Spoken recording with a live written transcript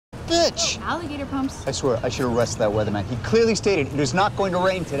bitch! Alligator pumps. I swear, I should arrest that weatherman. He clearly stated it is not going to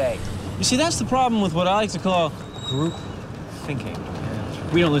rain today. You see, that's the problem with what I like to call group thinking.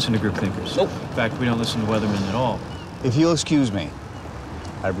 We don't listen to group thinkers. Nope. In fact, we don't listen to weathermen at all. If you'll excuse me,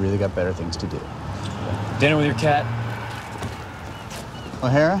 I've really got better things to do. Dinner with your cat?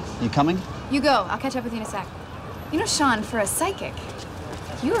 O'Hara, you coming? You go. I'll catch up with you in a sec. You know, Sean, for a psychic,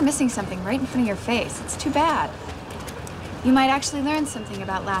 you were missing something right in front of your face. It's too bad. You might actually learn something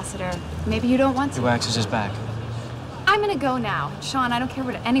about Lassiter. Maybe you don't want to. He waxes his back. I'm gonna go now. Sean, I don't care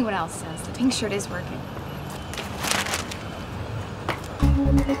what anyone else says. The pink shirt is working.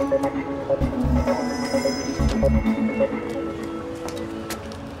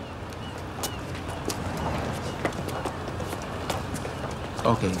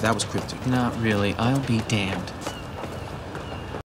 Okay, that was cryptic. Not really. I'll be damned.